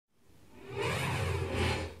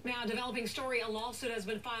Now, a developing story, a lawsuit has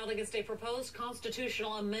been filed against a proposed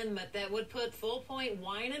constitutional amendment that would put Full Point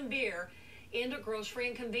wine and beer into grocery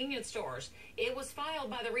and convenience stores. It was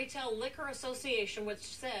filed by the Retail Liquor Association, which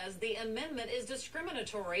says the amendment is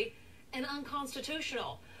discriminatory and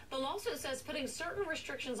unconstitutional. The lawsuit says putting certain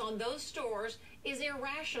restrictions on those stores is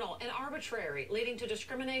irrational and arbitrary, leading to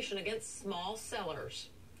discrimination against small sellers.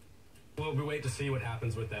 Well, we wait to see what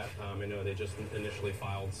happens with that. I know they just initially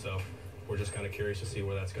filed, so we're just kind of curious to see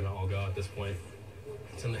where that's going to all go at this point.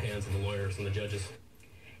 It's in the hands of the lawyers and the judges.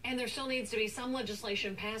 And there still needs to be some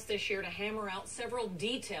legislation passed this year to hammer out several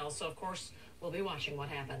details. So, of course, we'll be watching what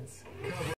happens.